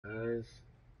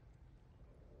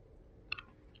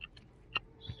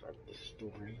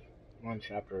story. I'm on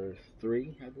chapter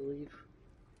 3, I believe.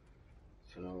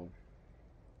 So,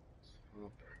 let's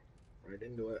hop right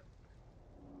into it.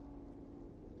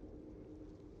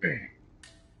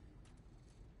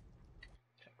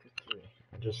 Chapter 3.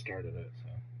 I just started it, so.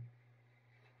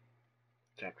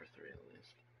 Chapter 3 at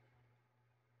least.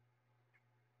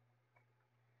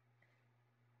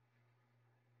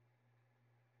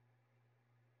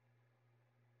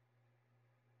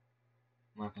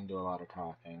 I'm not going to do a lot of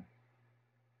talking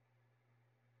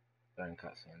during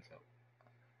cutscenes, so.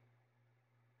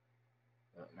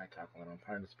 I might talk a little. I'm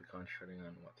probably just be concentrating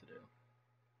on what to do.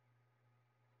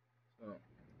 So,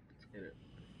 let's get it.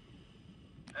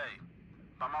 Hey,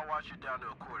 by my watch you're down to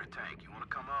a quarter tank. You wanna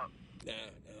come up? Nah,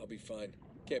 I'll be fine.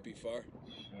 Can't be far.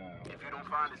 If you don't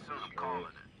find it soon, I'm calling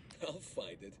it. I'll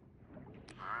find it.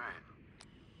 Alright.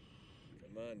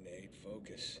 Come on, Nate,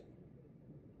 focus.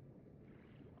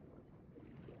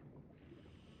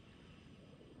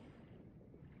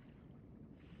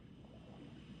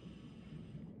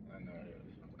 I know it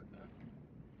is. Look at that.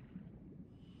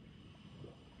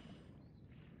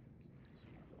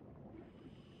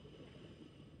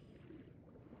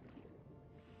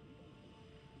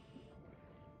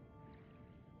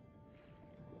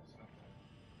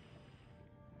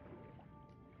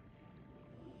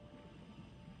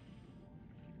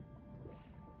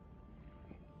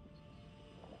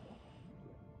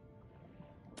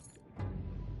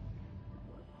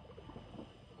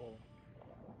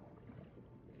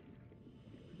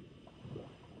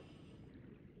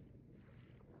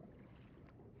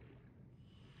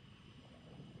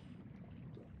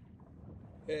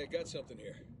 Hey, I got something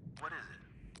here. What is it?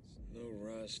 No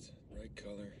rust, right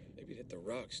color. Maybe it hit the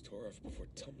rocks, tore off before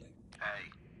tumbling. Hey,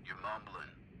 you're mumbling.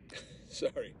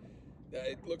 Sorry.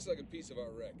 It looks like a piece of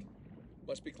our wreck.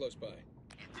 Must be close by.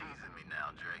 You're teasing me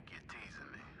now, Drake. You're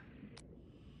teasing me.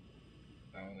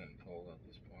 I wasn't told at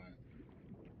this point.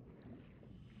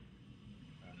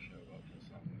 Not sure about this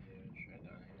something huge right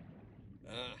down here.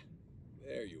 Ah,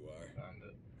 there you are. Found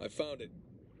it. I found it.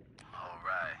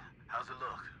 Alright. How's it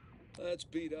look? It's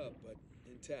beat up, but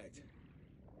intact.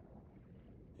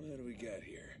 What do we got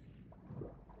here?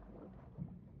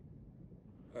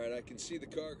 Alright, I can see the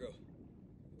cargo.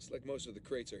 Looks like most of the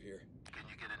crates are here. Can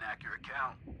you get an accurate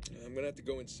count? I'm gonna have to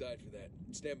go inside for that.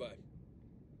 Stand by.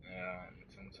 Yeah,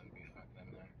 it's in some beef up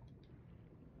in there.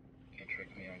 Can't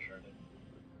trick me, Uncharted.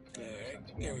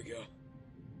 Alright, here we go.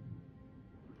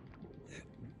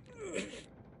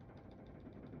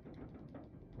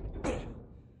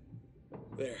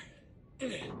 There.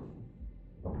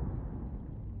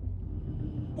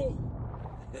 Whoa!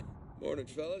 Morning,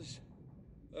 fellas.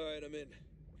 Alright, I'm in.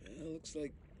 Looks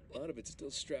like a lot of it's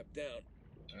still strapped down.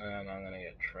 And I'm gonna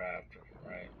get trapped,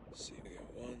 right? Let's see, we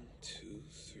got 1, 2,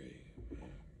 3, 4,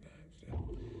 5,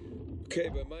 6. Okay,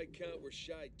 by my count, we're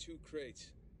shy 2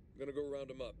 crates. I'm gonna go round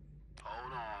them up.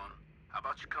 Hold on. How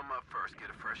about you come up first,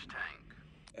 get a fresh tank?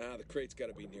 The crate's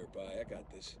gotta be nearby. I got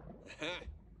this. Aha!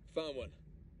 Found one.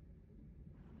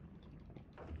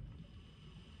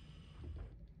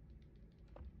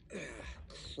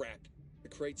 Crap. The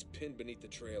crate's pinned beneath the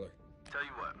trailer. Tell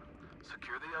you what,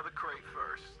 secure the other crate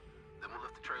first, then we'll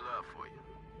lift the trailer up for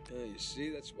you. You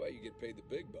see, that's why you get paid the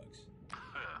big bucks.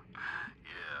 Yeah.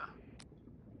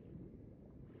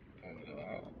 Time to go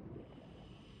out.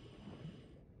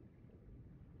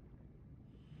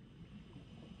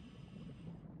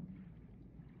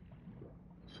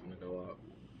 Just gonna go up.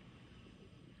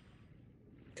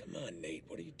 Come on, Nate,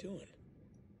 what are you doing?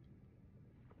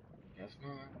 Guess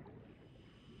not.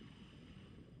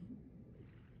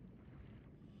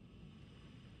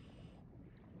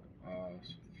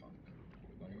 So fuck.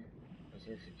 Where's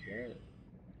there security?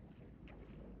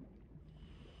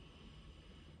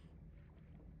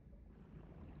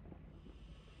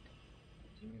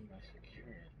 What do you mean by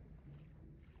security?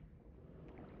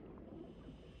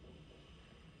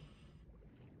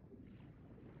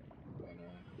 Wanna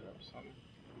grab something?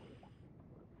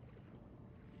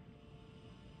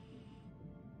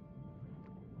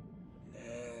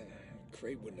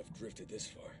 Crate wouldn't have drifted this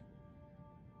far.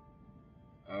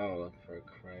 Oh, look for a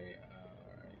crate.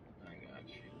 Alright, I got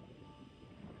you.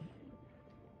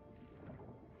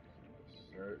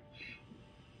 Search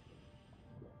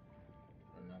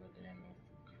for another damn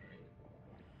crate.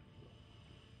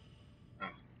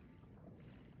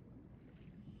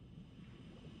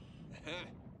 Aha!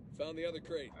 Found the other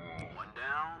crate. One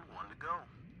down, one to go.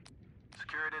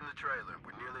 Secure it in the trailer.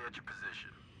 We're nearly at your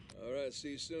position. Alright, see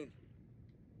you soon.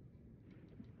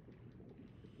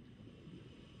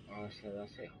 Honestly, did I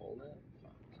say hold it?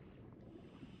 Fuck.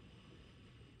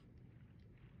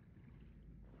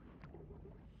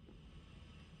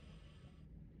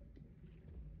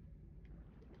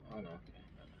 Oh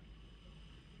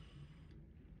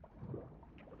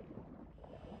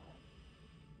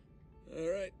no.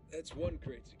 Alright, that's one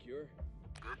crate secure.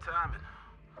 Good timing.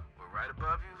 We're right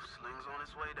above you. Sling's on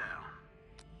its way down.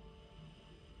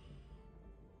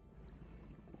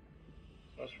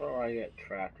 So that's probably why I get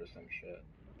trapped or some shit.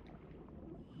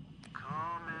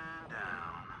 Coming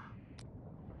down.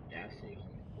 Yeah, I see.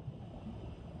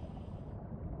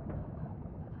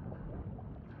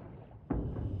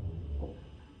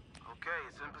 Okay,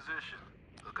 it's in position.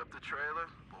 Look up the trailer.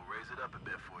 We'll raise it up a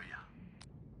bit for you.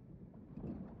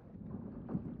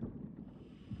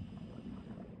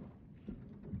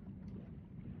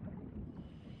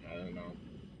 I don't know.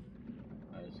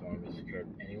 I just want to be secured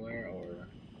anywhere or.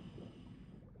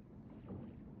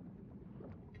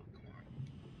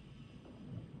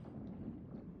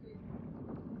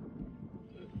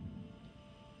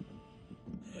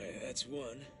 Alright, that's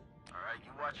one. Alright,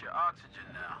 you watch your oxygen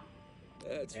now.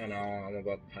 That's Yeah, no, I'm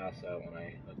about to pass out when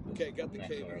I. Okay, got the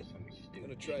next cable. one or some I'm stupid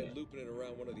gonna try shit. looping it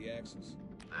around one of the axles.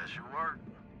 That should work.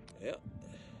 Yeah.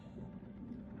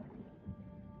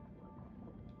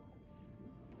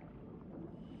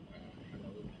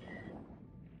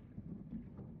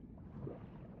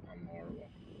 I'm horrible.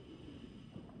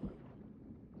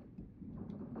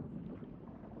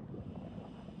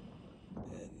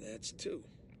 And that's two.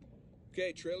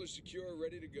 Okay, trailer secure,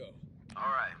 ready to go.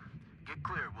 Alright, get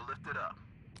clear. We'll lift it up.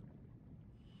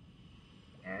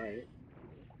 Alright.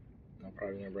 I'm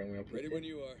probably gonna bring me up to Ready the when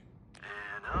you are.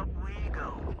 And up we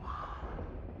go.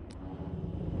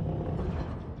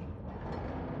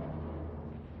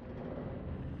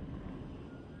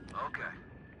 Okay,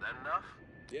 that enough?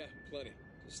 Yeah, plenty.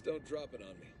 Just don't drop it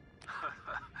on me.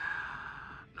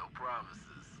 No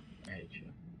promises. I hate you.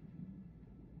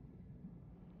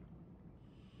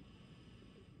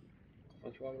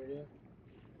 What you want me to do?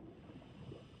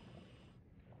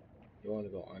 You want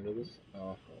to go under this?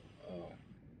 Oh.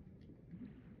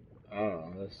 I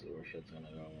don't know. This is where shit's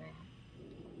gonna go wrong.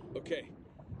 Okay,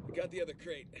 I got the other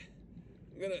crate.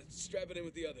 I'm gonna strap it in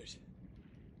with the others.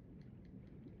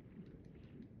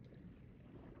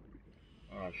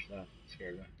 Oh, that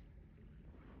scared me.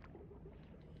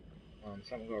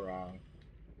 Something go wrong.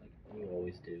 Like you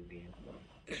always do, game. Come on.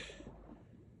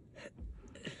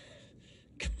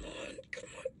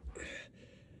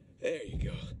 There you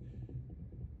go.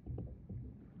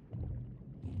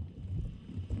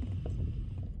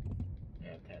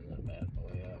 Yeah, turn the bad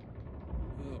boy up.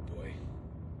 Oh boy.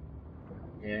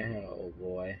 Yeah, oh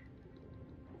boy.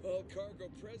 All cargo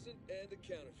present and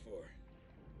accounted for.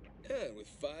 And with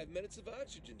 5 minutes of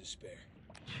oxygen to spare.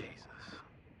 Jesus.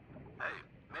 Hey,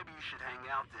 maybe you should hang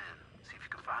out then. See if you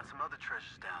can find some other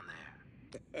treasures down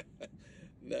there.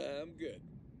 Nah, I'm good.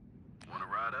 Wanna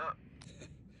ride up?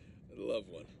 I'd love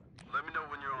one. Let me know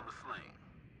when you're on the sling.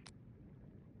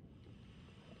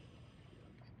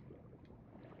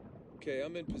 Okay,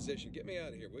 I'm in position. Get me out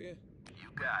of here, will you? You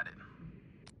got it.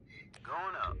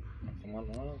 Going up. Someone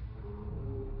wrong.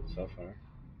 So far.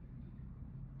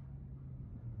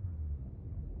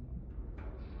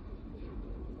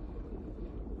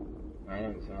 I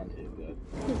don't sound too good.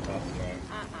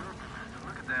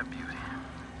 Look at that beauty.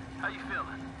 How you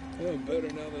feeling? I'm better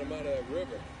now that I'm out of that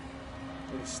river.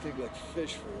 Gonna stink like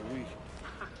fish for a week.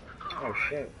 Oh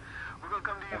shit. We're gonna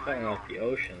come to I you, thought hang like on. the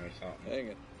ocean or something. Hang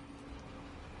it.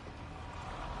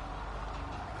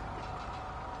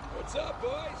 What's up,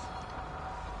 boys?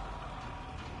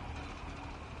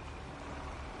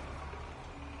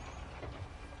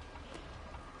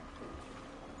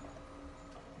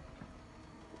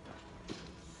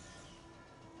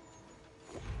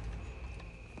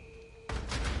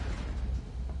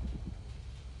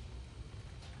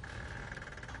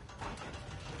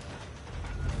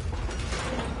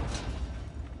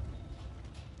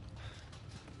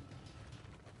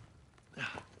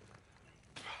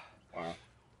 Wow.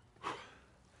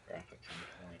 Graphics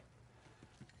on point.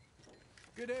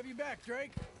 Good to have you back,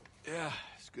 Drake. Yeah,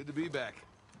 it's good to be back.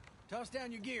 Toss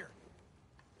down your gear.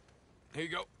 Here you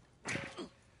go.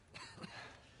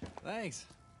 Thanks.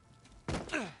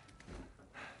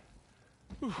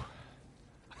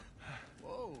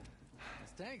 Whoa,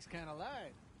 this tank's kind of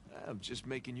light. I'm just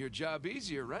making your job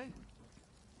easier, right?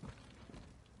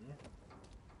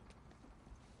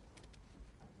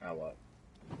 Now what?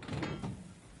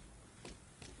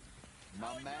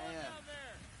 My man.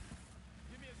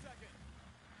 Give me a second.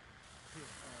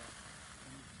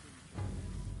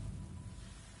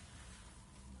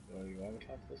 You want to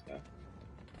talk to this guy?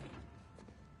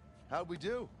 How'd we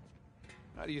do?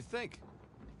 How do you think?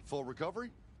 Full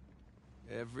recovery?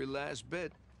 Every last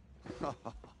bit.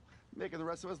 Making the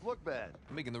rest of us look bad.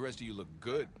 Making the rest of you look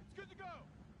good. It's good to go.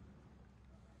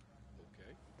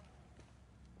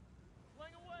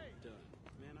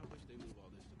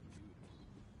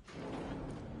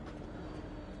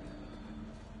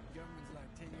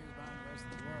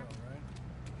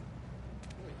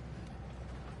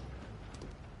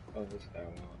 Oh, this guy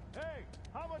won. Hey,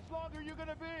 how much longer are you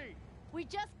gonna be? We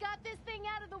just got this thing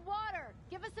out of the water.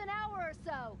 Give us an hour or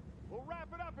so. We'll wrap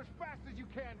it up as fast as you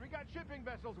can. We got shipping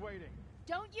vessels waiting.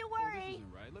 Don't you Oh, this worry.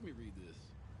 isn't right. Let me read this.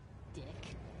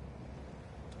 Dick.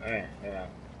 Hey, yeah.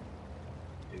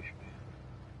 Douchebag.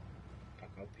 Fuck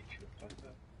up, beat you the fuck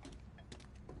up.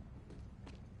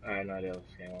 I had no idea what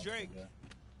this game was. Drake.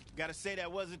 Gotta say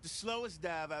that wasn't the slowest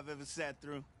dive I've ever sat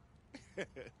through.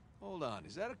 Hold on,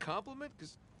 is that a compliment?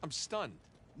 Because I'm stunned.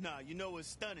 Nah, you know what's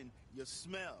stunning? Your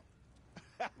smell.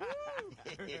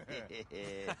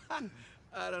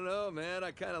 I don't know, man.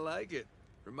 I kind of like it.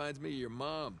 Reminds me of your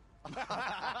mom.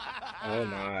 Oh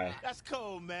my. That's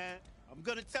cold, man. I'm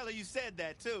gonna tell her you said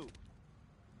that, too.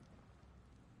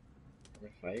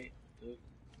 Wanna fight, dude?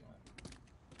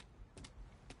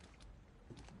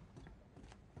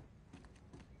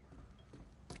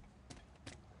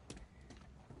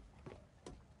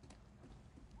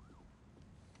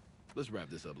 Let's wrap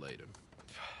this up later.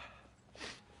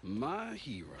 My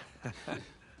hero.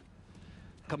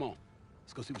 Come on.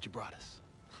 Let's go see what you brought us.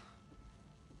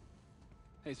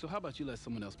 Hey, so how about you let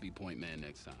someone else be point man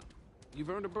next time? You've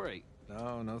earned a break.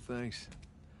 No, no thanks.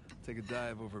 Take a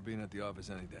dive over being at the office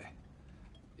any day.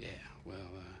 Yeah, well,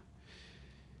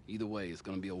 either way, it's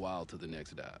gonna be a while to the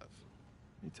next dive. What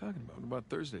are you talking about? What about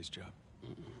Thursday's job?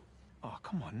 Oh,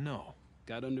 come on, no.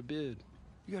 Got underbid.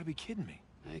 You gotta be kidding me.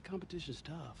 Hey, competition's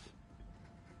tough.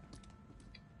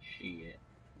 Shit.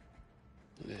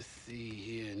 Let's see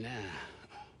here now.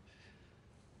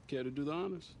 Care to do the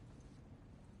honors?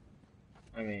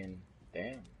 I mean,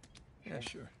 damn. Yeah,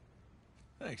 sure.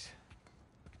 Thanks.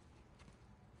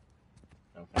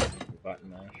 No thanks for button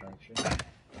mash, aren't you?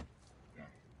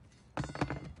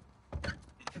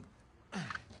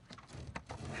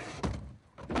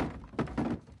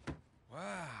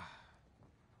 Wow.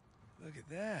 Look at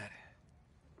that.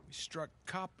 We struck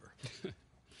copper.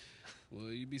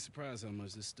 Well, you'd be surprised how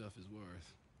much this stuff is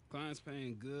worth. Client's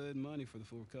paying good money for the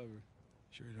full recovery.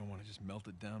 Sure you don't want to just melt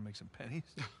it down, make some pennies?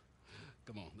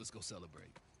 Come on, let's go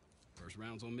celebrate. First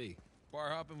round's on me. Bar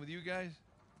hopping with you guys?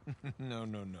 No,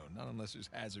 no, no. Not unless there's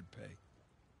hazard pay.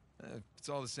 If it's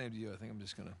all the same to you, I think I'm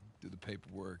just gonna do the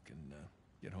paperwork and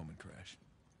get home and crash.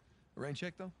 A rain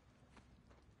check, though?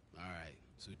 All right,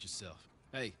 suit yourself.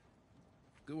 Hey,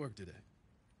 good work today.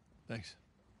 Thanks.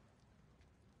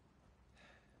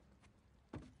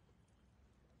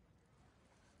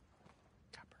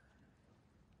 Copper.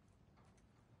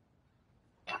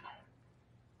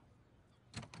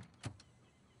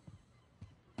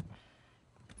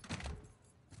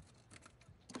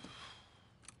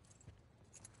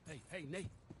 Hey, Nate.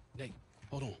 Nate,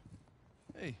 hold on.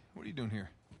 Hey, what are you doing here?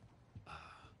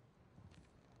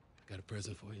 Got a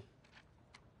present for you.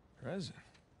 Present?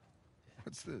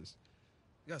 What's this?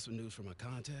 Got some news from my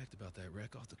contact about that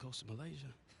wreck off the coast of Malaysia.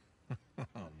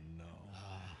 Oh, no.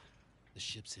 The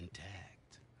ship's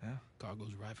intact. Yeah?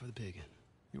 Cargo's right for the picking.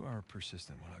 You are a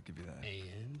persistent one, I'll give you that.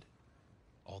 And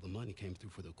all the money came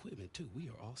through for the equipment, too. We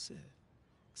are all set.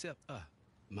 Except,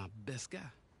 my best guy.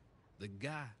 The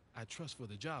guy I trust for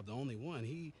the job, the only one.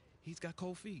 He's got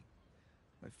cold feet.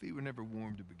 My feet were never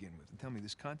warm to begin with. And tell me,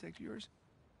 this contact of yours?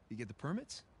 You get the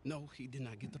permits? No, he did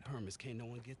not get the permits. Can't no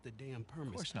one get the damn permits.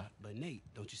 Of course not. But Nate,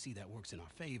 don't you see that works in our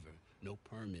favor? No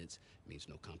permits means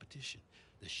no competition.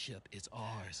 The ship is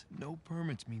ours. No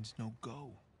permits means no go.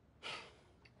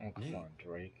 Oh, come Nate. on,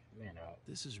 Drake. Man out.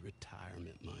 This is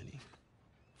retirement money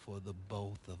for the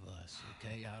both of us,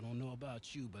 okay? I don't know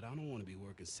about you, but I don't want to be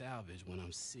working salvage when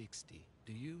I'm 60.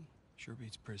 Do you? Sure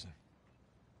beats prison.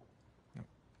 No.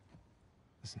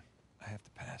 Listen, I have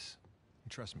to pass.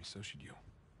 And trust me, so should you.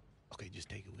 Okay, just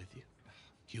take it with you.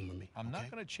 Humor me. I'm okay?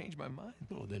 not gonna change my mind.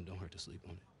 No, then don't hurt to sleep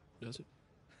on it. Does it?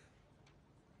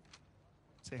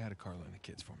 Say hi to Carla and the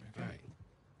kids for me, okay? All right.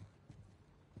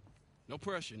 No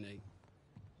pressure, Nate.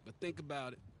 But think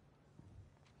about it.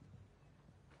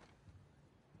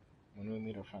 When we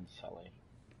meet our friend Sully.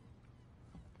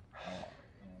 Oh,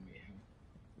 you wanna meet him?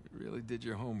 You really did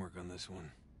your homework on this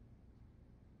one.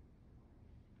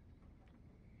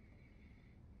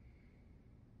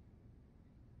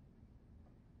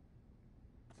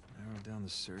 Narrow down the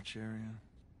search area.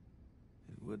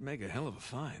 It would make a hell of a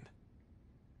find.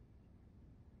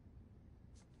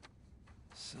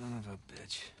 Son of a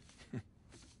bitch.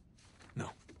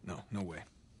 No way.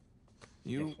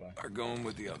 You Yes, why? are going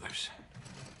with the others.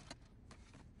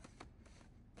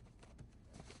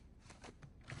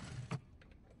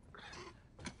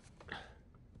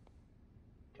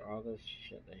 For all this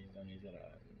shit that he's done, he's got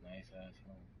a nice ass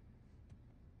home.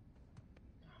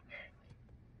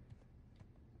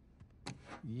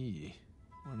 Yee.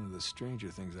 One of the stranger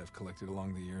things I've collected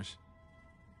along the years.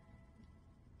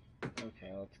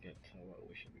 Okay, let's get to what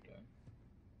we should be doing.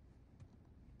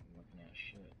 I'm looking at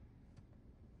shit.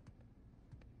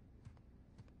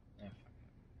 Yeah,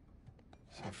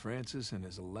 fuck. Sir Francis and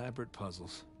his elaborate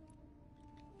puzzles.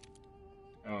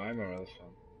 Oh, I remember this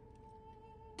one.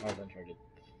 I was Uncharted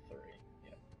 3.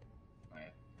 Yep. I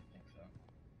think so.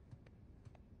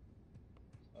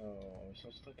 So, are we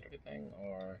supposed to look at everything,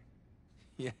 or...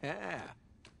 Yeah. Here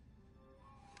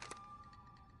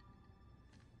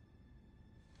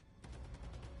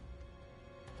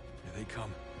they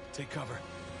come. Take cover.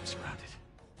 I'm surrounded.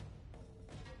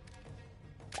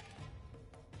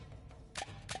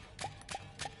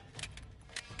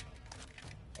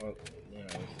 Oh, you know,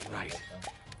 Right.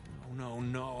 No,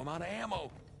 no, I'm out of ammo.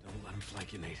 Don't let him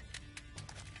flank you, Nate.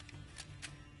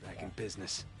 Back in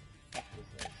business. What is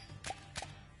this?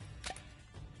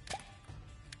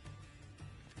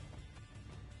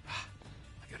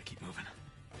 I gotta keep moving.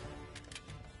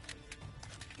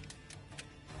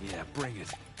 Yeah, bring it.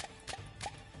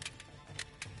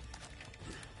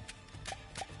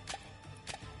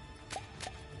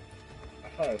 I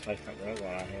thought it was like some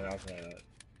robot out here. I was gonna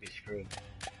be screwed.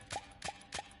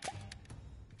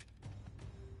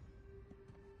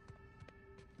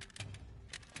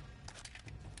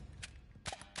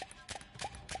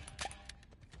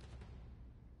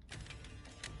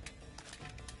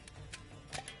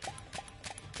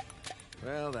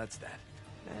 Well, that's that.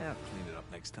 I'll clean it up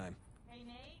next time. Hey,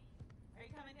 Nate? Are you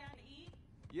coming down to eat?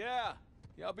 Yeah,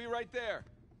 I'll be right there.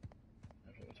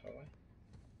 After the toilet.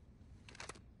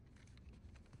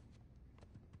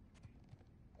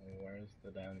 Where's the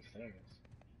downstairs?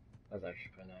 That's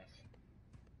actually pretty nice.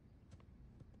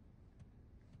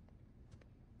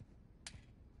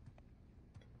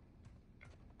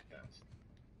 Downstairs.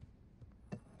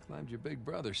 Climbed your big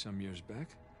brother some years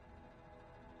back.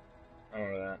 I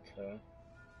remember that too.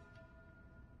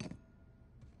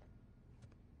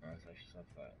 Oh, it's actually stuff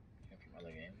that came from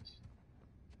other games.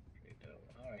 Pretty dope.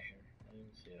 Oh, right here. I didn't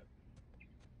even see it.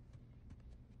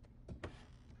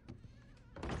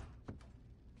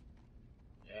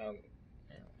 Yeah,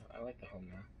 I like the home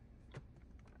now.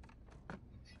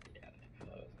 Let's get it if it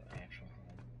was an actual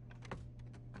home.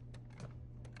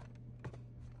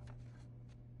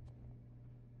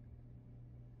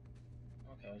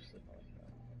 Okay, I'll just leave it like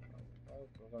that. No problem. Oh,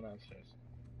 we'll go downstairs.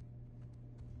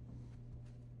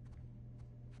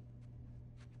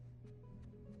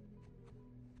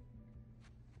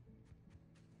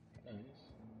 Nice.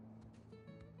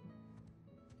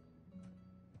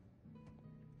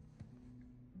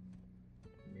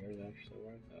 Mirrors actually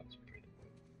work. That's pretty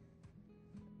cool.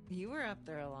 You were up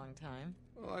there a long time.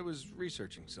 Well, I was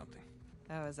researching something.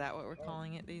 Oh, is that what we're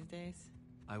calling it these days?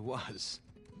 I was.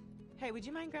 Hey, would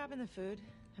you mind grabbing the food?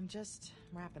 I'm just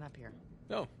wrapping up here.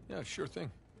 Oh, yeah, sure thing.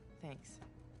 Thanks.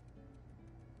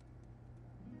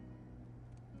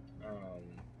 I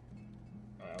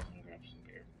was gonna grab some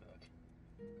beer, but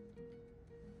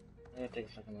I'm gonna take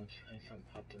a second lunch. I think something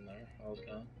popped in there while I was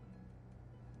gone.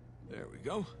 There we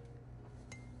go.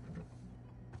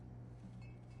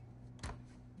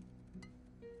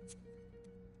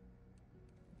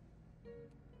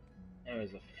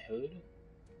 Anyways, the food.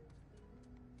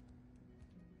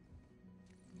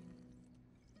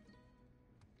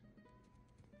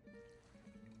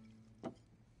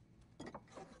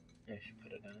 Yeah, I should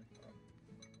put it down.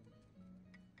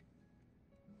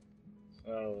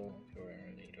 So, we're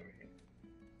ready to eat over here.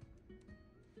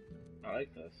 I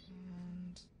like this.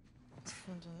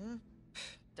 And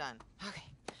done. Okay.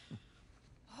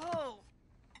 Oh.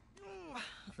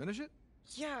 Finish it?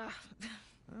 Yeah.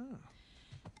 Oh.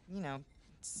 You know,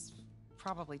 it's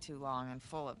probably too long and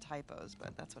full of typos,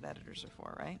 but that's what editors are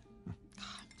for, right?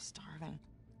 God, I'm starving.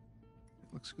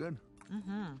 Looks good.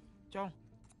 Mm-hmm. Joe,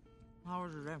 how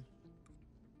was your day?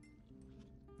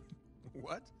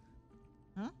 What?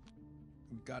 Hmm?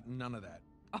 Got none of that.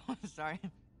 Oh, sorry.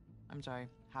 I'm sorry.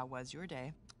 How was your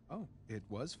day? Oh, it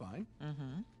was fine.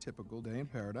 Mm-hmm. Typical day in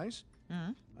paradise.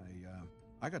 Mm-hmm.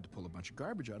 I got to pull a bunch of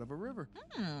garbage out of a river.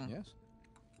 Yes.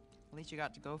 At least you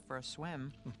got to go for a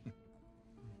swim.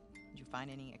 Did you find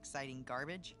any exciting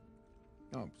garbage?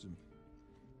 Oh, it was some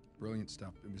brilliant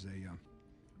stuff. It was a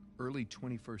early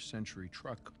 21st century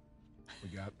truck we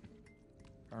got.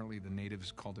 Apparently the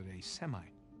natives called it a semi.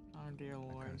 Oh, dear That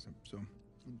Lord. kind of stuff. So,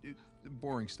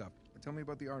 boring stuff. But tell me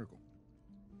about the article.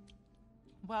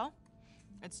 Well,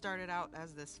 it started out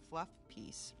as this fluff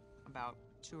piece about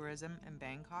tourism in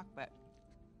Bangkok, but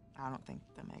I don't think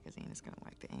the magazine is going to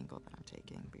like the angle that I'm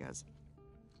taking because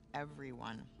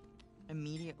everyone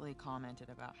immediately commented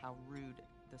about how rude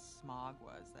the smog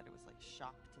was, that it was like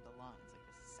shock to the lungs,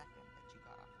 like the second that you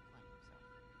got off the plane.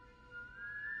 So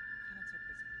kind of took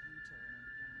this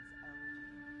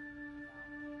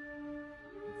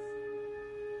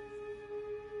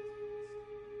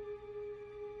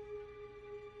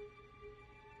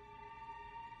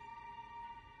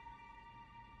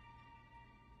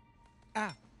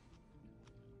Ah!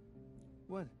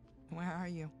 What? Where are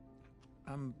you?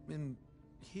 I'm in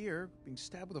here being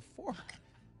stabbed with a fork.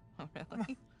 Oh,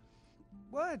 really?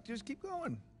 What? Just keep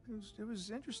going. It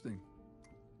was interesting.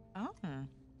 Oh,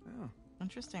 Yeah.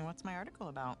 interesting. What's my article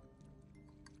about?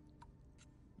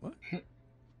 What?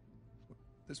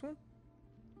 This one?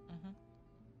 Mm-hmm.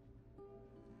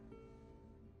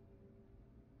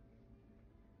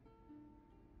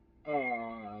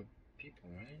 People,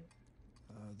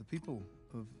 right? The people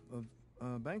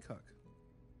of Bangkok,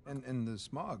 and the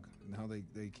smog, and how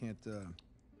they can't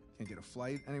get a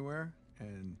flight anywhere,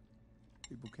 and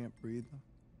people can't breathe.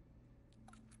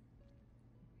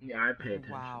 Yeah, I pay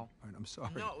attention. Wow. All right, I'm sorry.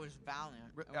 No, it was valiant.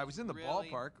 It I was in the really-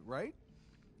 ballpark, right?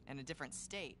 In a different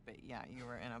state, but yeah, you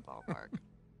were in a ballpark.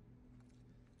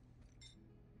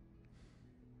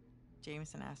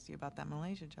 Jameson asked you about that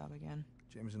Malaysia job again.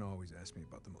 Jameson always asks me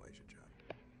about the Malaysia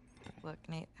job. Look,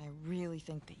 Nate, I really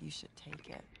think that you should take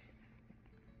it.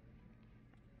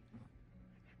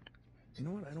 You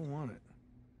know what? I don't want it.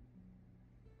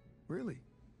 Really.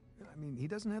 I mean, he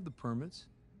doesn't have the permits.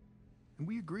 And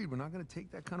we agreed we're not going to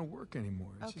take that kind of work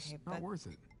anymore. It's just not worth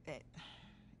it.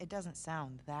 It doesn't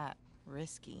sound that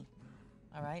risky.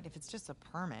 All right? If it's just a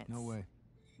permit. No way.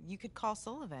 You could call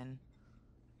Sullivan.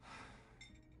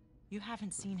 You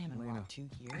haven't seen him in Elena, what, 2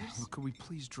 years? Look, could we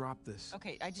please drop this?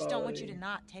 Okay, I just don't want you to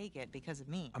not take it because of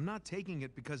me. I'm not taking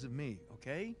it because of me,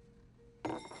 okay?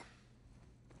 I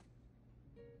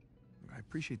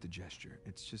appreciate the gesture.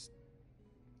 It's just...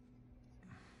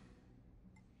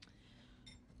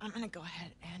 I'm gonna go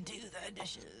ahead and do the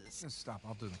dishes. Stop,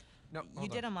 I'll do them. No, You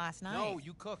did them last night. No,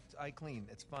 you cooked. I cleaned.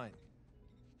 It's fine.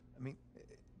 I mean,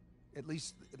 at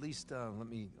least, let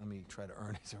me try to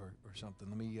earn it or something.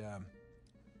 Let me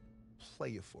play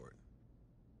you for it.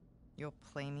 You'll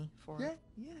play me for it?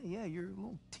 Yeah. Your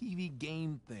little TV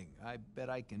game thing. I bet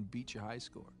I can beat your high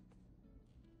score.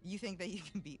 You think that you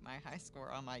can beat my high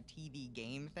score on my TV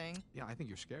game thing? Yeah, I think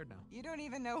you're scared now. You don't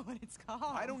even know what it's called.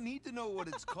 I don't need to know what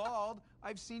it's called.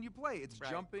 I've seen you play. It's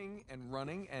jumping and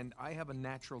running, and I have a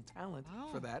natural talent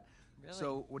for that. Really?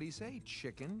 So, what do you say,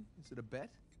 chicken? Is it a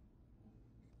bet?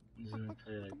 Doesn't it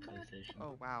play like PlayStation?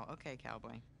 Oh, wow. Okay,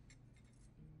 cowboy.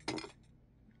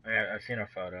 Yeah, I've seen a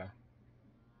photo.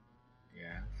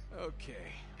 Yeah.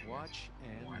 Okay. Watch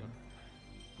and One. learn.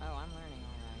 Oh, I'm learning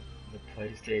all right. The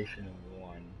PlayStation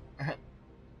 1.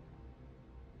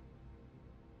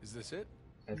 Is this it?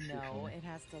 No, it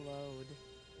has to load.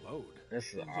 Load.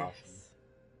 This is awesome. Yes.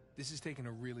 This is taking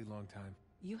a really long time.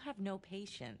 You have no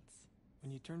patience.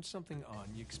 When you turn something on,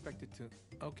 you expect it to...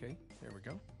 Okay, there we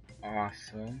go.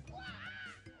 Awesome.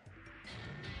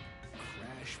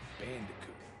 Crash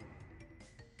Bandicoot.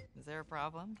 Is there a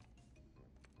problem?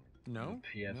 No?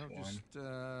 PS1. No, just,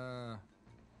 how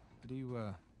do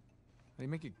you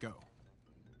make it go?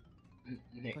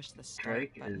 Nick Push the start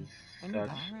Drake button. is All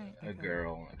such right, a okay.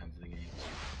 girl when it comes to the game.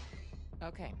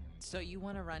 Okay, so you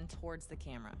want to run towards the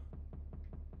camera.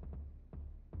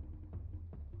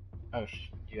 Oh,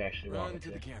 you actually want Run it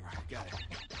to the camera. Got it.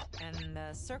 And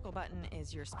the circle button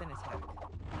is your spin attack.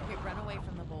 Okay, run away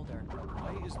from the boulder.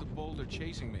 Why is the boulder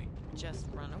chasing me? Just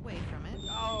run away from it.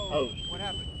 Oh! What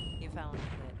happened? You fell into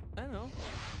it. I don't know.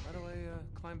 How do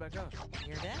I climb back up?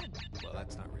 You're dead. Well,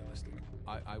 that's not realistic.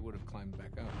 I would have climbed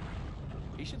back up.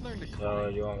 He should learn to So,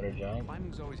 climb. you want me to jump?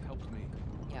 Climbing's always helped me.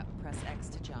 Yep, press X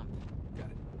to jump.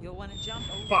 Got it. You'll want to jump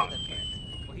over Fuck. the pit.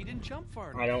 Well, he didn't jump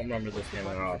far enough. I don't remember this What's the game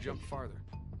at button all. for jump farther.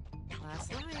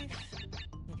 Last life.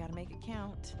 You gotta make it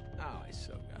count. Oh, I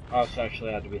so got it. Oh, so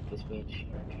actually I had to beat this bitch.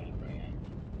 Okay, bring it.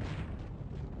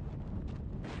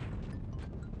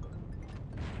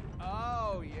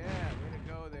 Oh, yeah. Way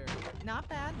to go there. Not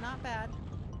bad, not bad.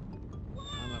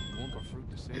 Not enough Wumpa fruit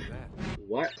to save that.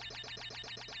 What?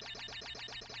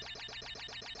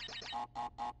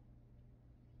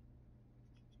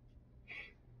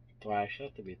 Do I actually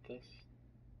have to beat this?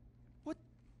 What?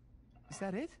 Is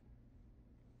that it?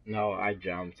 No, I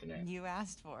jumped in it. You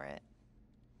asked for it.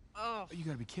 Oh. You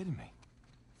gotta be kidding me.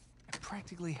 I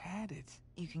practically had it.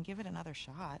 You can give it another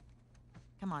shot.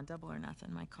 Come on, double or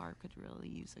nothing. My car could really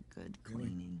use a good Really?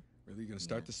 cleaning. Really? You gonna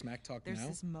start the smack talk There's now?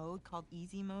 this mode called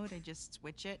easy mode. I just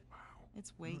switch it. Wow.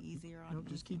 It's way easier on No,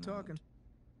 just easy keep mode. talking.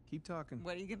 Keep talking.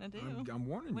 What are you gonna do? I'm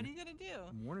warning What are you. you gonna do?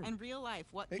 I'm warning you. In real life,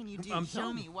 what Hey, can you do? I'm Show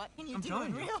telling me. you. What can you I'm do telling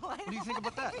in you. real life? What do you think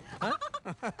about that?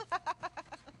 Huh?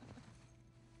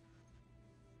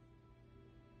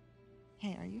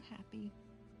 Hey, are you happy?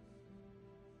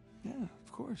 Yeah,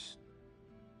 of course.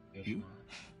 Yes, You?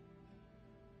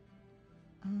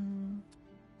 Mm.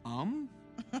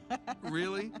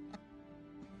 Really?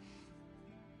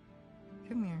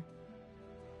 Come here.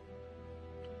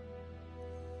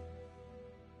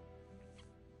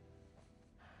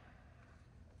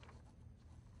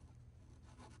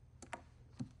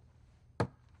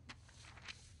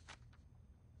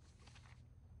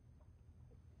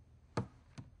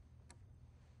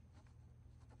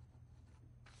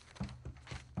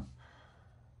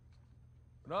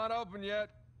 Not open yet.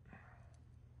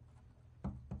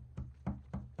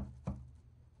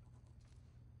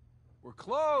 We're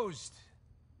closed.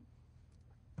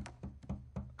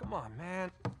 Come on,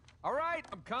 man. All right,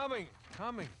 I'm coming.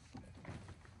 Coming.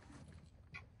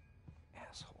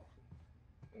 Asshole.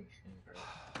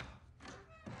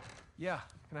 Yeah,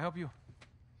 can I help you?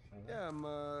 Yeah, I'm,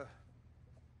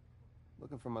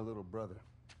 looking for my little brother.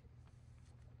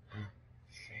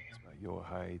 He's about your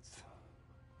height,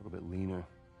 a little bit leaner.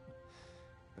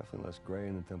 Definitely less gray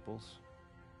in the temples.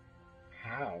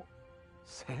 How?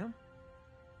 Sam?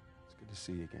 It's good to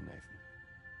see you again,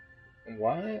 Nathan.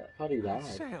 What? I thought he died.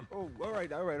 Sam. Oh, all right.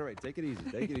 Take it easy.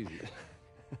 Take it easy.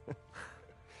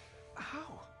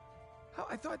 How? How?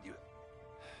 I thought you...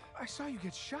 I saw you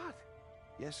get shot.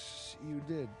 Yes, you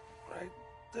did. Right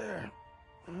there.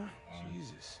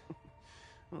 Jesus.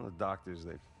 Well, the doctors,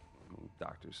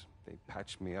 they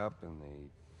patched me up and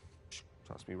they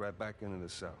tossed me right back into the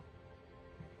cell.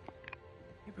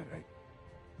 Yeah, but I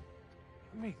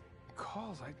made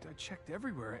calls. I checked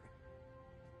everywhere.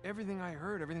 Everything I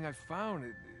heard, everything I found,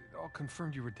 it all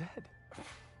confirmed you were dead.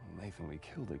 Nathan, we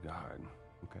killed a guard.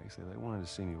 Okay, so they wanted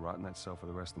to see me rot in that cell for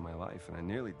the rest of my life, and I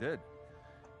nearly did.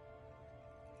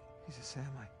 Jesus, Sam,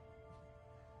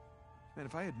 man,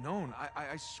 if I had known,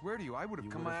 I swear to you, I would have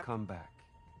come back. Come back.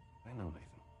 I know,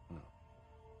 Nathan. I know.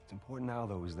 What's important now,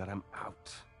 though, is that I'm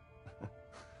out.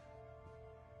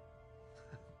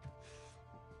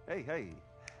 Hey,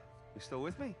 you still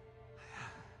with me?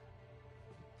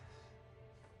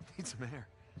 Need some air.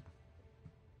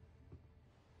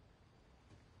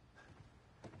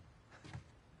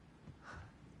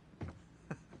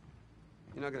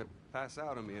 You're not gonna pass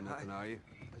out on me or nothing, are you?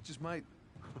 I just might.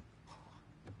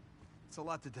 It's a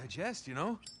lot to digest, you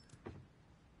know?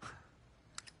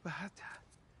 But how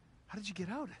did you get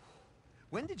out?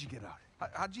 When did you get out?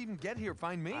 How'd you even get here?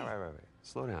 Find me? All right.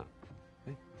 Slow down.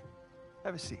 Hey,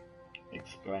 have a seat.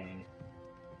 Explain.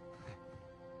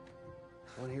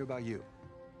 I want to hear about you.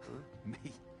 Huh?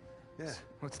 Me? Yeah.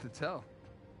 What's to tell?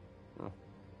 Well,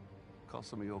 call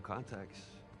some of your old contacts.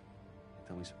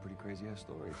 Tell me some pretty crazy-ass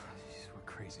stories. Jeez, what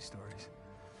crazy stories.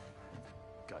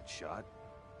 Got shot,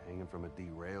 hanging from a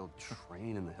derailed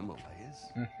train in the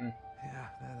Himalayas. Yeah,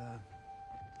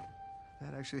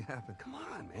 that actually happened. Come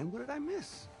on, man. What did I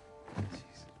miss?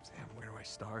 Jeez, Sam, where do I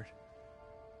start?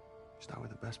 Start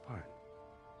with the best part.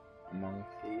 Among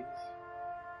thieves?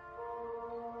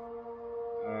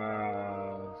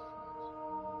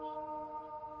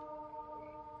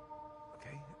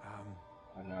 Okay,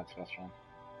 I know it's what's wrong.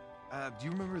 do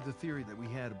you remember the theory that we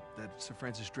had that Sir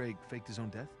Francis Drake faked his own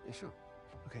death? Yeah, sure.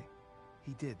 Okay,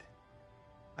 he did.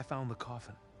 I found the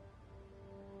coffin.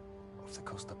 Off the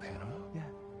coast of Panama?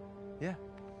 Yeah.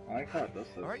 I thought this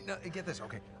was... All right, now get this.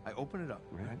 Okay, I open it up,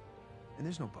 right? And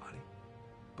there's no body.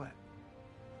 But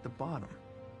the bottom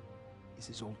is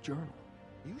his old journal.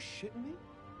 Are you shitting me?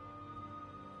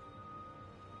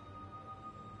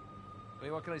 I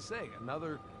mean, what can I say?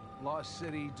 Another lost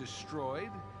city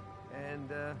destroyed, and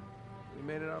we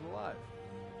made it out alive.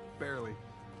 Barely.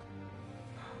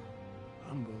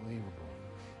 Unbelievable.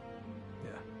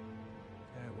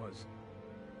 Yeah, it was.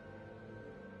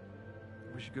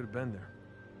 I wish you could have been there.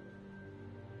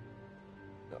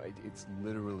 No, it's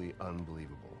literally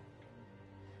unbelievable.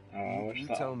 you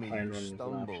tell me you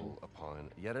stumble upon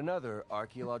yet another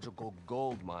archaeological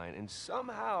gold mine, and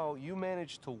somehow you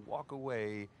manage to walk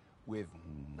away with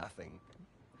nothing.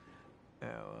 Yeah,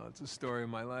 well, it's a story of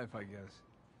my life, I guess.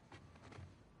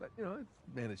 But, you know, I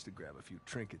managed to grab a few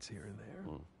trinkets here and there.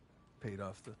 Paid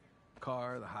off the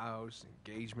car, the house,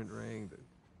 engagement ring,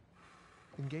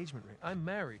 the engagement ring. I'm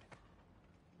married.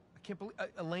 I can't believe...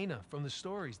 Elena from the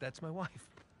stories, that's my wife.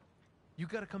 You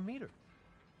gotta come meet her.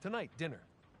 Tonight, dinner,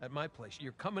 at my place.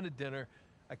 You're coming to dinner.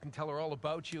 I can tell her all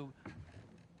about you.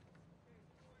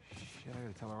 Shit, I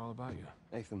gotta tell her all about you.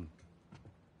 Nathan,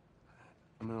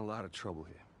 I'm in a lot of trouble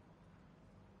here.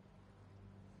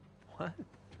 What?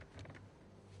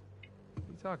 What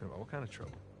are you talking about? What kind of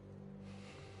trouble?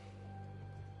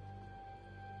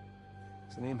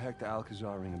 Does the name Hector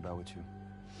Alcazar ring a bell with you?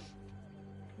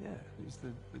 Yeah, he's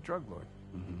the drug lord.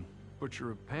 Mm-hmm. Butcher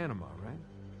of Panama, right?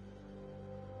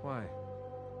 Why?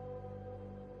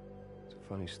 It's a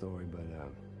funny story, but,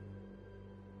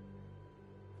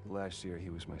 last year he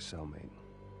was my cellmate.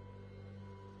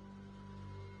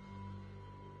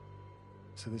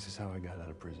 So this is how I got out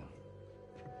of prison.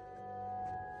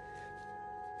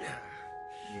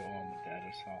 You owe him a debt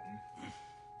or something.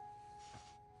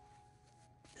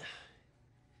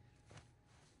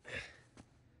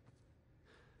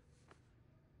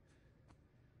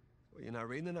 Well, you're not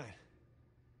reading tonight?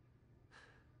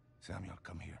 Samuel,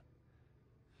 come here.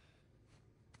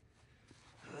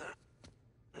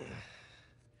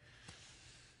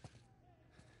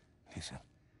 Listen.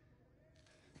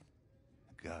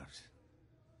 The guards.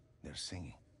 They're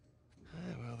singing.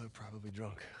 Well, they're probably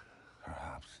drunk.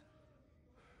 Perhaps.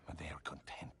 But they are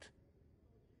content.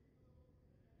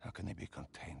 How can they be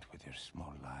content with their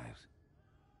small lives?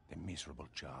 Their miserable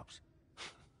jobs?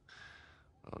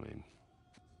 Well, I mean,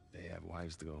 they have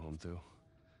wives to go home to.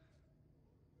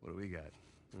 What do we got?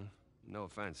 Huh? No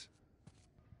offense.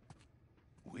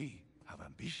 We have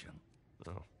ambition.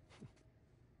 Oh.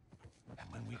 And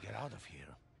when we get out of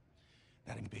here,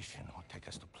 that ambition will take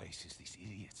us to places these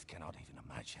idiots cannot even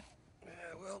imagine.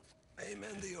 Yeah, well,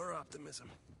 amen to your optimism.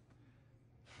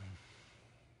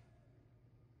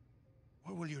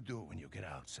 What will you do when you get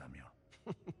out, Samuel?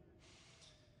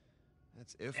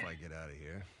 That's if I get out of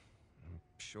here. I'm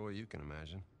sure you can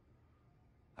imagine.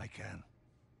 I can.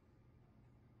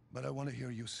 But I want to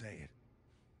hear you say it.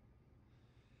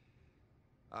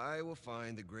 I will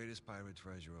find the greatest pirate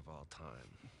treasure of all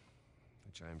time,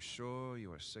 which I'm sure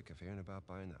you are sick of hearing about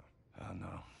by now. Oh,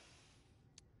 no.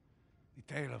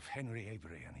 The tale of Henry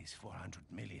Avery and his 400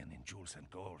 million in jewels and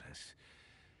gold has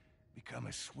become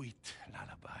a sweet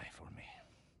lullaby for me.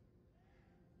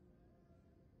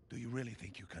 Do you really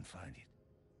think you can find it?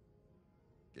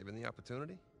 Given the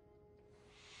opportunity?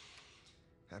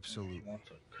 Absolutely.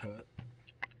 Wants a cut.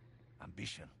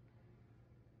 Ambition.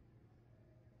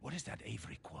 What is that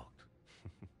Avery quote?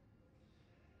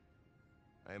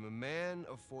 I am a man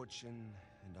of fortune,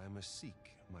 and I must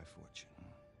seek my fortune.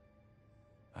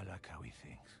 I like how he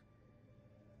thinks.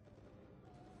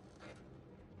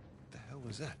 What the hell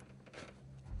was that?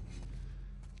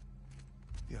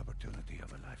 The opportunity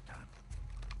of a lifetime.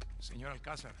 Señor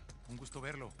Alcázar, un gusto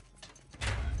verlo.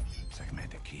 Sáqueme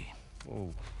de aquí.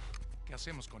 Whoa. ¿Qué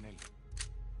hacemos con él?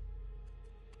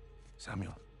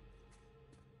 Samuel,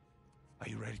 are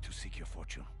you ready to seek your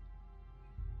fortune?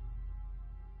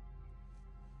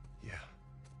 Yeah.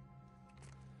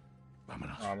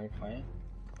 Vámonos. Are we playing?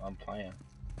 I'm playing.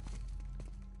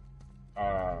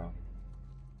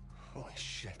 Holy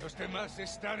shit. Los demás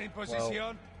están en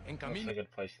posición. En That's camino. a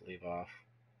good place to leave off.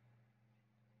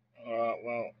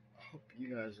 Well, hope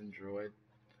you guys enjoyed.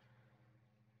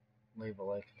 Leave a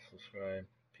like and subscribe.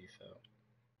 Peace out.